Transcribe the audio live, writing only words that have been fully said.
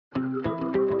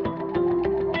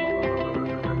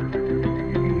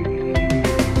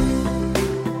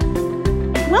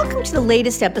Welcome to the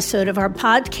latest episode of our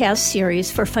podcast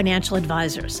series for financial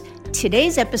advisors.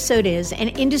 Today's episode is an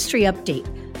industry update,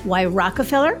 why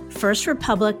Rockefeller, First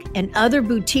Republic, and other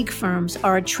boutique firms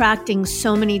are attracting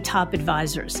so many top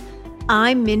advisors.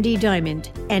 I'm Mindy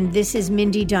Diamond, and this is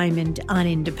Mindy Diamond on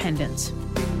Independence.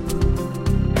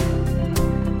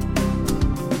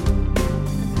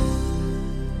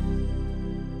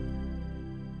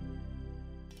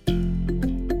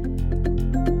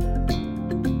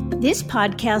 This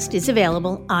podcast is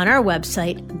available on our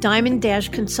website,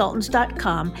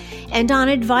 diamond-consultants.com, and on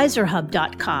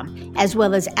advisorhub.com, as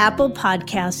well as Apple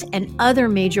Podcasts and other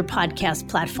major podcast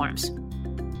platforms.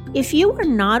 If you are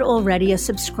not already a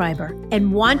subscriber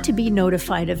and want to be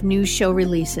notified of new show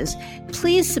releases,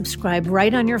 please subscribe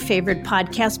right on your favorite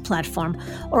podcast platform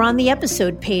or on the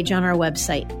episode page on our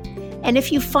website. And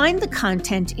if you find the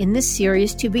content in this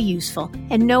series to be useful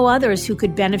and know others who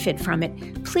could benefit from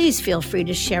it, please feel free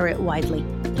to share it widely.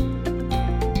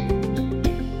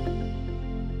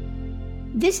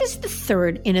 This is the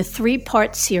third in a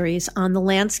three-part series on the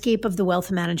landscape of the wealth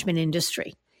management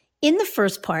industry. In the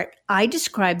first part, I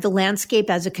described the landscape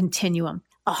as a continuum,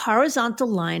 a horizontal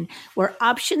line where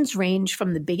options range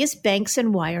from the biggest banks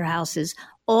and wirehouses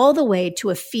all the way to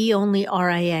a fee-only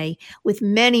RIA with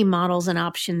many models and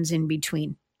options in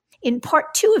between. In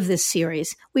part 2 of this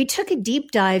series, we took a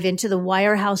deep dive into the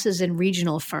wirehouses and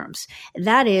regional firms,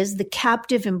 that is, the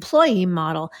captive employee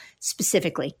model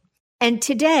specifically. And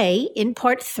today, in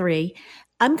part 3,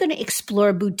 I'm going to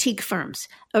explore boutique firms,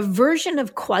 a version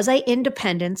of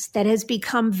quasi-independence that has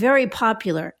become very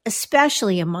popular,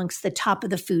 especially amongst the top of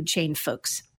the food chain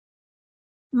folks.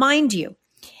 Mind you,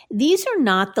 these are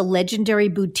not the legendary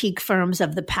boutique firms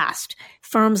of the past,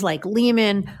 firms like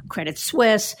Lehman, Credit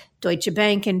Suisse, Deutsche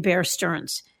Bank, and Bear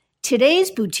Stearns. Today's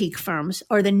boutique firms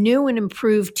are the new and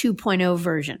improved 2.0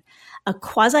 version, a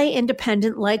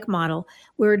quasi-independent-like model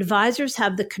where advisors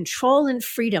have the control and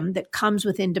freedom that comes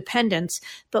with independence,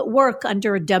 but work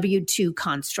under a W-2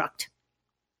 construct.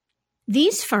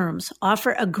 These firms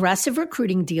offer aggressive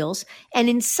recruiting deals and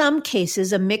in some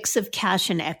cases a mix of cash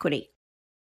and equity.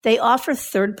 They offer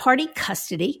third-party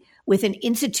custody with an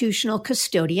institutional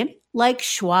custodian like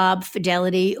Schwab,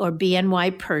 Fidelity, or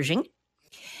BNY Pershing.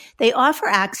 They offer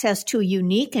access to a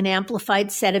unique and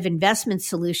amplified set of investment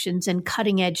solutions and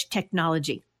cutting-edge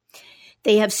technology.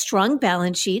 They have strong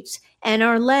balance sheets and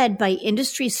are led by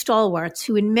industry stalwarts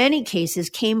who in many cases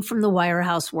came from the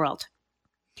wirehouse world.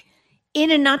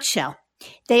 In a nutshell,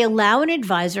 they allow an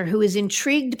advisor who is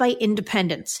intrigued by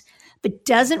independence but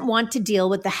doesn't want to deal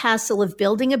with the hassle of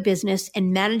building a business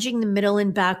and managing the middle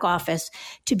and back office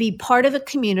to be part of a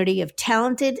community of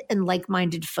talented and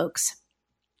like-minded folks.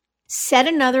 Said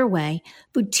another way,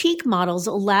 boutique models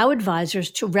allow advisors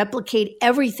to replicate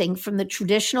everything from the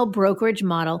traditional brokerage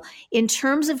model in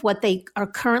terms of what they are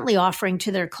currently offering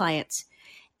to their clients.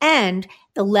 And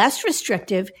the less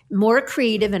restrictive, more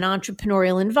creative and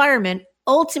entrepreneurial environment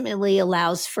ultimately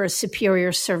allows for a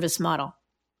superior service model.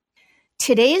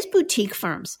 Today's boutique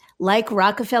firms, like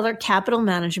Rockefeller Capital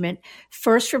Management,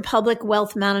 First Republic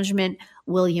Wealth Management,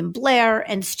 William Blair,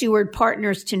 and Steward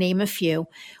Partners, to name a few,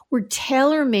 were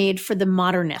tailor-made for the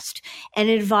modernist, an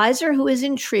advisor who is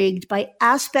intrigued by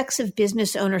aspects of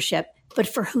business ownership, but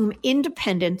for whom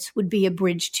independence would be a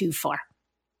bridge too far.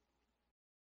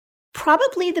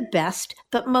 Probably the best,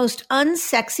 but most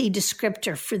unsexy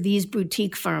descriptor for these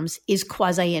boutique firms is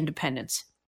quasi-independence.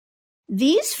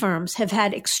 These firms have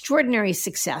had extraordinary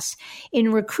success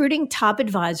in recruiting top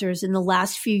advisors in the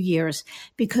last few years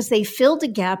because they filled a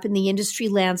gap in the industry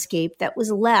landscape that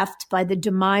was left by the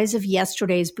demise of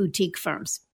yesterday's boutique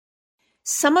firms.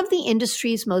 Some of the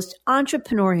industry's most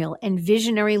entrepreneurial and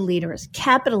visionary leaders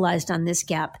capitalized on this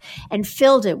gap and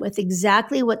filled it with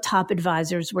exactly what top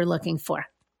advisors were looking for.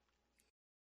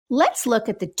 Let's look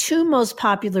at the two most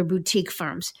popular boutique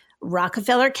firms,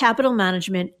 Rockefeller Capital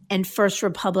Management and First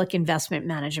Republic Investment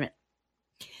Management.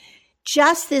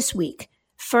 Just this week,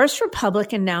 First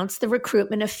Republic announced the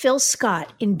recruitment of Phil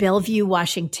Scott in Bellevue,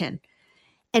 Washington,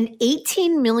 an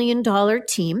 $18 million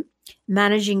team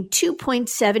managing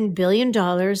 $2.7 billion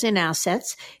in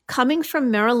assets coming from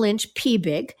Merrill Lynch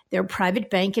PBIG, their private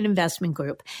bank and investment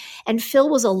group. And Phil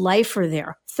was a lifer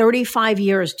there, 35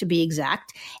 years to be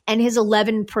exact, and his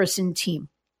 11-person team.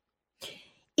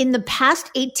 In the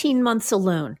past 18 months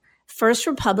alone, First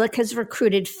Republic has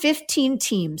recruited 15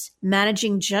 teams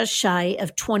managing just shy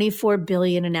of $24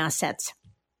 billion in assets.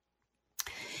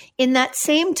 In that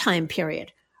same time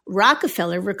period,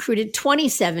 Rockefeller recruited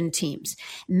 27 teams,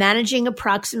 managing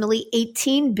approximately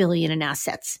 $18 billion in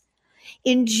assets.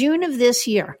 In June of this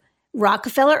year,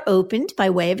 Rockefeller opened, by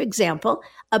way of example,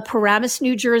 a Paramus,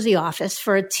 New Jersey office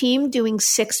for a team doing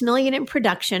 $6 million in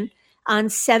production on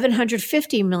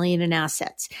 $750 million in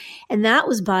assets. And that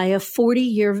was by a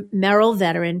 40-year Merrill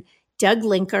veteran, Doug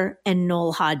Linker and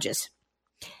Noel Hodges.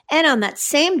 And on that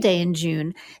same day in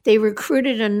June, they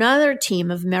recruited another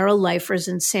team of Merrill lifers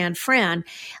in San Fran,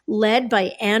 led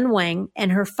by Ann Wang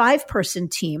and her 5-person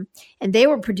team, and they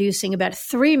were producing about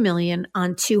 $3 million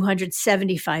on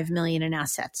 $275 million in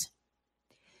assets.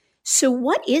 So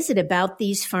what is it about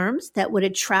these firms that would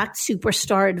attract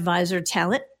superstar advisor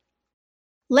talent?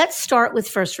 Let's start with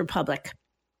First Republic.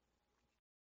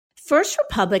 First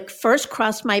Republic first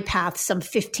crossed my path some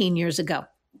 15 years ago.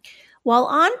 While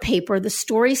on paper, the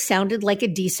story sounded like a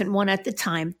decent one at the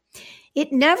time,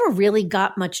 it never really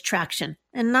got much traction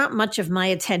and not much of my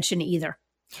attention either.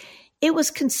 It was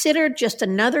considered just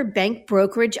another bank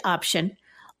brokerage option,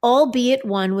 albeit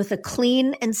one with a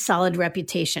clean and solid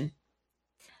reputation.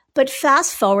 But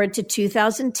fast forward to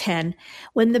 2010,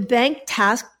 when the bank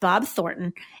tasked Bob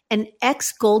Thornton, an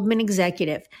ex-Goldman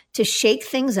executive, to shake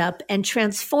things up and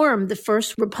transform the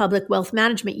First Republic Wealth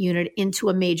Management unit into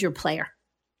a major player.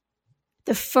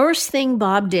 The first thing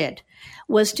Bob did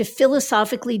was to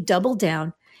philosophically double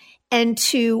down and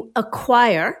to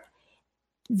acquire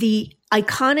the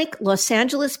iconic Los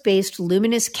Angeles-based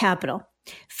Luminous Capital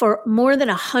for more than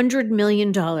 $100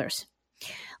 million.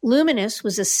 Luminous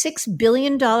was a $6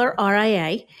 billion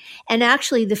RIA, and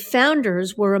actually the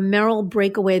founders were a Merrill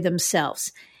breakaway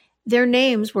themselves. Their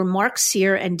names were Mark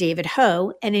Sear and David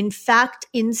Ho, and in fact,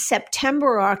 in September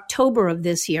or October of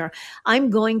this year, I'm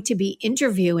going to be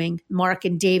interviewing Mark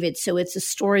and David, so it's a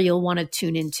story you'll want to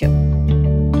tune into.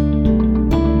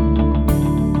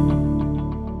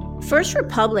 First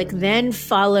Republic then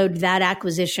followed that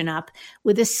acquisition up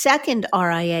with a second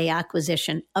RIA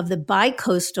acquisition of the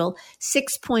bi-coastal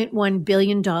 $6.1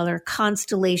 billion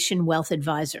Constellation Wealth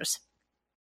Advisors.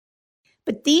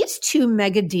 But these two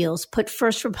mega deals put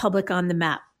First Republic on the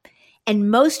map,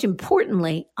 and most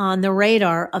importantly, on the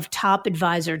radar of top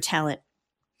advisor talent.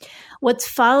 What's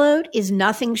followed is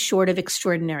nothing short of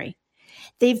extraordinary.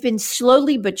 They've been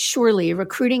slowly but surely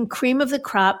recruiting cream of the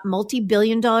crop,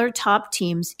 multi-billion-dollar top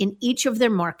teams in each of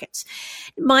their markets.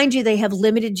 Mind you, they have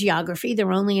limited geography.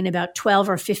 They're only in about 12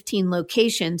 or 15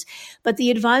 locations, but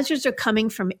the advisors are coming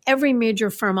from every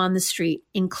major firm on the street,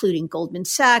 including Goldman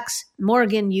Sachs,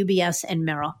 Morgan, UBS, and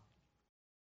Merrill.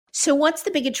 So what's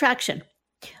the big attraction?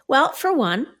 Well, for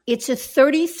one, it's a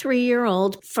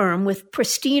 33-year-old firm with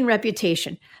pristine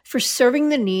reputation for serving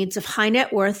the needs of high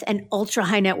net worth and ultra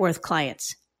high net worth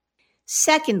clients.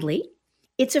 Secondly,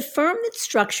 it's a firm that's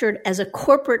structured as a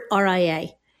corporate RIA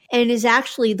and is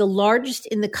actually the largest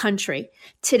in the country,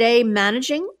 today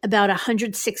managing about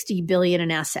 $160 billion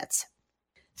in assets.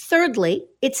 Thirdly,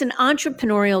 it's an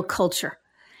entrepreneurial culture.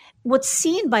 What's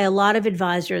seen by a lot of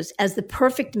advisors as the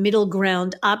perfect middle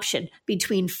ground option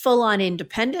between full-on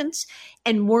independence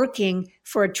and working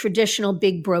for a traditional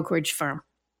big brokerage firm.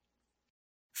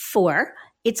 4,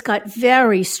 it's got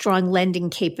very strong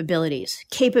lending capabilities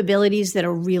that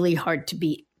are really hard to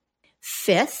beat.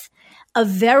 5th, a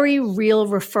very real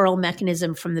referral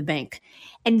mechanism from the bank.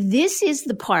 And this is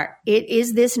the part, it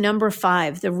is this number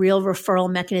 5, the real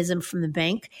referral mechanism from the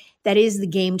bank, that is the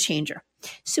game changer.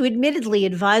 So admittedly,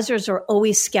 advisors are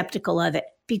always skeptical of it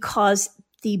because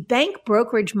the bank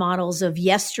brokerage models of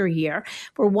yesteryear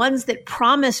were ones that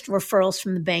promised referrals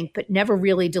from the bank but never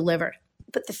really delivered.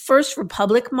 But the First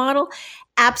Republic model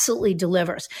absolutely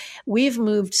delivers. We've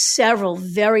moved several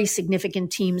very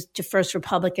significant teams to First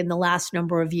Republic in the last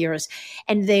number of years,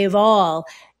 and they've all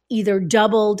either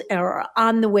doubled or are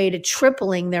on the way to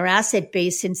tripling their asset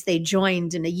base since they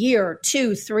joined in a year,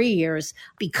 2, 3 years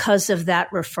because of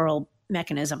that referral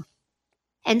mechanism.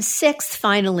 And 6th,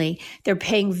 finally, they're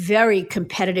paying very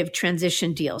competitive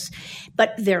transition deals,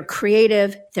 but they're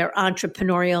creative, they're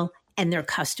entrepreneurial, and they're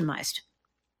customized.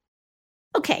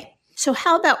 Okay, so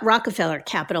how about Rockefeller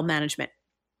Capital Management?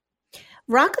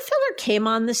 Rockefeller came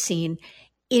on the scene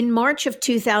in March of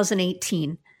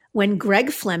 2018 when Greg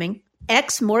Fleming,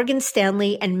 ex-Morgan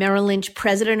Stanley and Merrill Lynch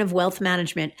president of wealth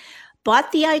management,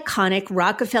 bought the iconic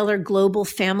Rockefeller Global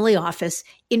Family Office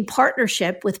in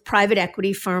partnership with private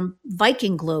equity firm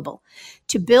Viking Global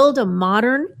to build a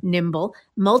modern, nimble,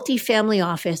 multi-family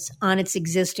office on its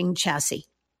existing chassis.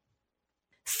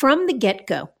 From the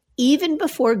get-go, even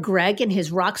before Greg and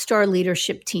his rockstar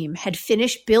leadership team had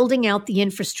finished building out the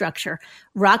infrastructure,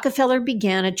 Rockefeller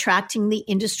began attracting the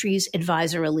industry's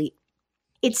advisor elite.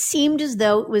 It seemed as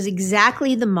though it was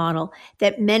exactly the model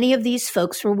that many of these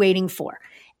folks were waiting for,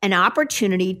 an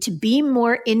opportunity to be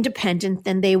more independent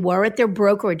than they were at their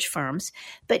brokerage firms,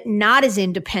 but not as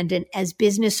independent as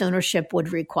business ownership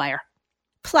would require.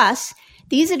 Plus,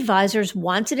 these advisors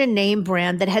wanted a name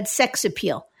brand that had sex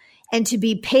appeal and to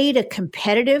be paid a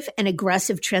competitive and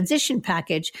aggressive transition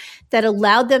package that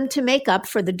allowed them to make up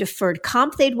for the deferred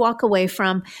comp they'd walk away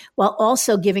from while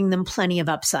also giving them plenty of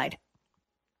upside.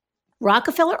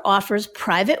 Rockefeller offers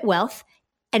private wealth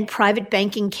and private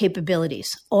banking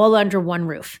capabilities all under one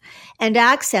roof, and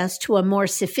access to a more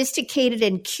sophisticated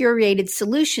and curated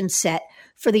solution set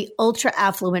for the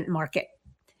ultra-affluent market.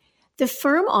 The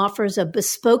firm offers a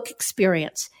bespoke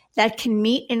experience that can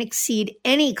meet and exceed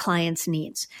any client's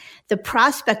needs, the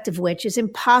prospect of which is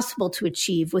impossible to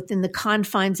achieve within the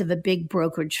confines of a big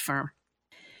brokerage firm.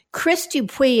 Chris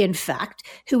Dupuis, in fact,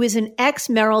 who is an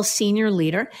ex-Merrill senior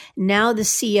leader, now the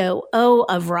COO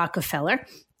of Rockefeller,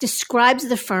 describes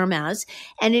the firm as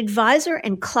an advisor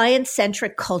and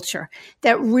client-centric culture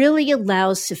that really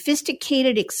allows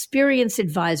sophisticated, experienced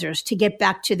advisors to get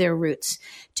back to their roots,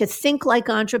 to think like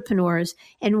entrepreneurs,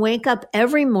 and wake up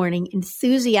every morning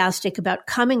enthusiastic about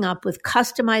coming up with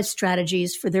customized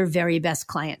strategies for their very best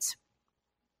clients.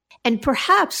 And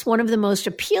perhaps one of the most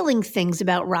appealing things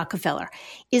about Rockefeller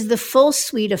is the full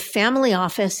suite of family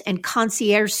office and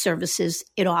concierge services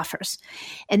it offers.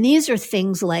 And these are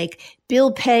things like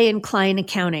bill pay and client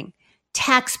accounting,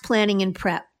 tax planning and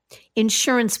prep,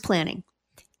 insurance planning,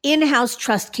 in-house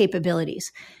trust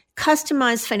capabilities,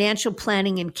 customized financial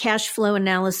planning and cash flow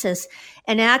analysis,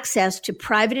 and access to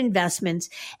private investments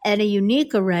and a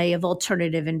unique array of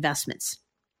alternative investments.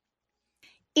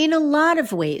 In a lot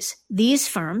of ways, these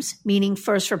firms, meaning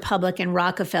First Republic and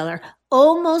Rockefeller,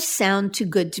 almost sound too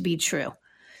good to be true.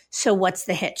 So what's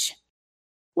the hitch?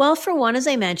 Well, for one, as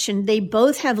I mentioned, they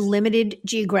both have limited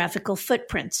geographical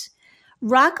footprints.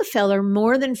 Rockefeller,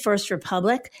 more than First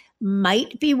Republic,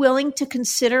 might be willing to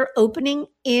consider opening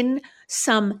in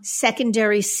some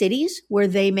secondary cities where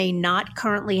they may not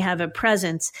currently have a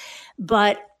presence,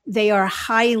 but they are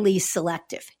highly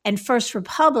selective. And First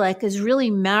Republic is really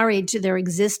married to their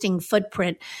existing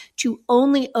footprint to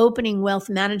only opening wealth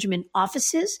management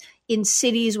offices in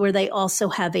cities where they also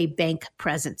have a bank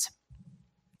presence.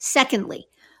 Secondly,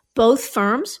 both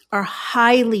firms are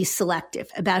highly selective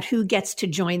about who gets to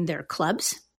join their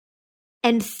clubs.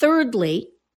 And thirdly,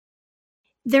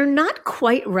 they're not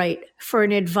quite right for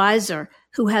an advisor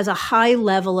who has a high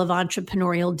level of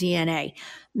entrepreneurial DNA,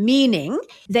 meaning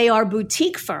they are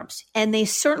boutique firms and they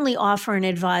certainly offer an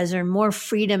advisor more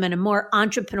freedom and a more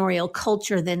entrepreneurial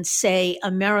culture than, say,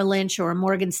 a Merrill Lynch or a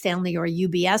Morgan Stanley or a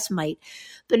UBS might.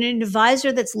 But an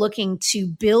advisor that's looking to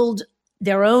build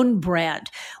their own brand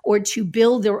or to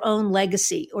build their own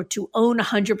legacy or to own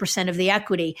 100% of the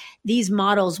equity, these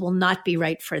models will not be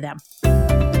right for them.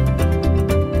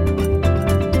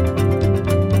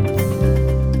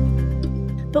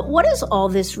 But what does all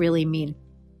this really mean?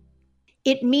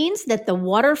 It means that the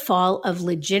waterfall of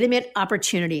legitimate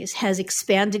opportunities has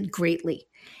expanded greatly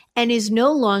and is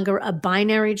no longer a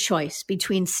binary choice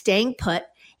between staying put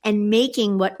and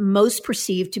making what most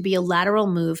perceive to be a lateral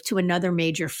move to another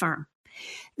major firm.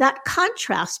 That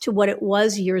contrasts to what it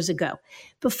was years ago.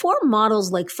 Before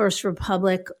models like First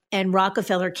Republic and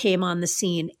Rockefeller came on the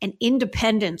scene and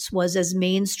independence was as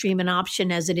mainstream an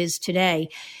option as it is today,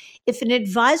 if an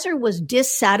advisor was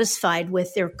dissatisfied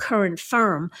with their current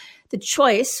firm, the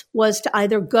choice was to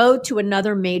either go to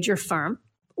another major firm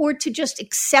or to just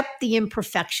accept the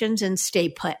imperfections and stay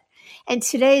put. And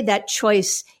today that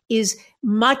choice is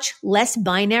much less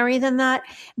binary than that,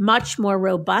 much more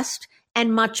robust,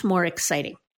 and much more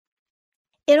exciting.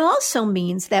 It also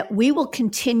means that we will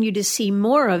continue to see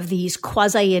more of these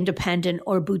quasi-independent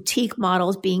or boutique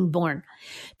models being born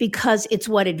because it's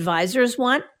what advisors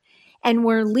want, and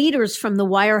where leaders from the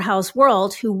wirehouse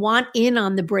world who want in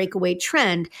on the breakaway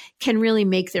trend can really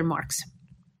make their marks.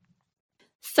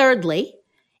 Thirdly,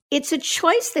 it's a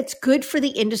choice that's good for the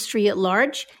industry at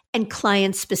large and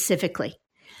clients specifically,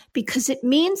 because it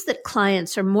means that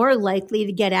clients are more likely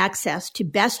to get access to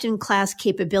best-in-class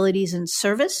capabilities and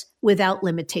service without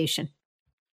limitation.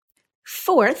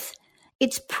 Fourth,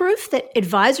 it's proof that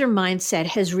advisor mindset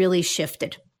has really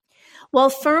shifted. While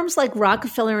firms like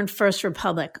Rockefeller and First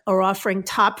Republic are offering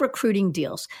top recruiting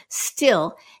deals,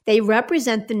 still, they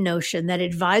represent the notion that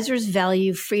advisors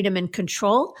value freedom and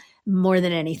control more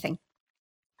than anything.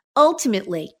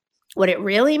 Ultimately, what it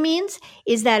really means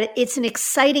is that it's an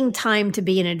exciting time to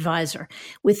be an advisor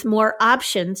with more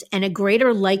options and a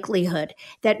greater likelihood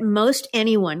that most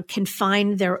anyone can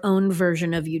find their own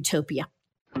version of utopia.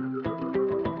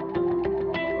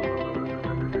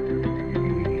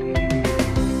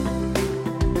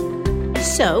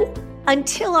 So,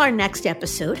 Until our next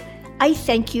episode, I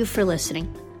thank you for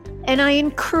listening. And I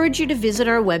encourage you to visit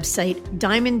our website,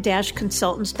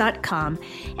 diamond-consultants.com,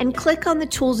 and click on the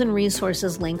Tools and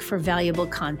Resources link for valuable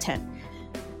content.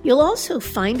 You'll also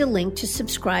find a link to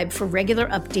subscribe for regular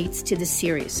updates to the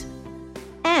series.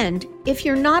 And if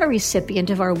you're not a recipient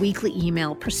of our weekly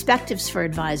email, Perspectives for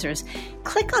Advisors,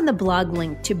 click on the blog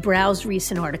link to browse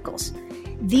recent articles.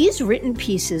 These written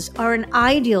pieces are an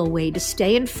ideal way to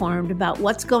stay informed about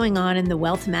what's going on in the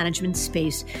wealth management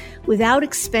space without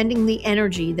expending the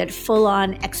energy that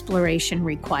full-on exploration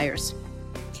requires.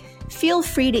 Feel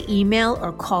free to email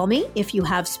or call me if you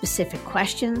have specific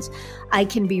questions. I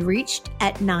can be reached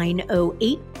at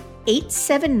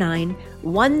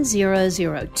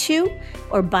 908-879-1002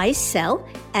 or by cell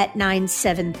at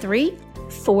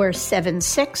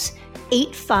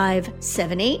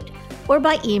 973-476-8578 or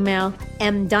by email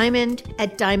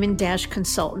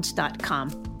mdiamond@diamond-consultants.com.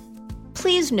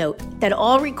 Please note that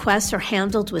all requests are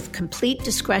handled with complete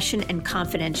discretion and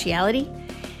confidentiality.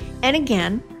 And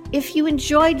again, if you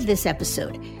enjoyed this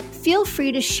episode, feel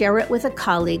free to share it with a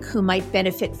colleague who might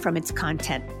benefit from its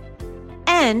content.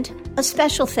 And a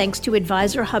special thanks to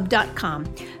AdvisorHub.com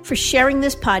for sharing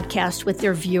this podcast with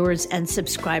their viewers and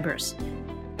subscribers.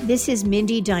 This is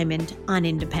Mindy Diamond on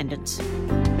Independence.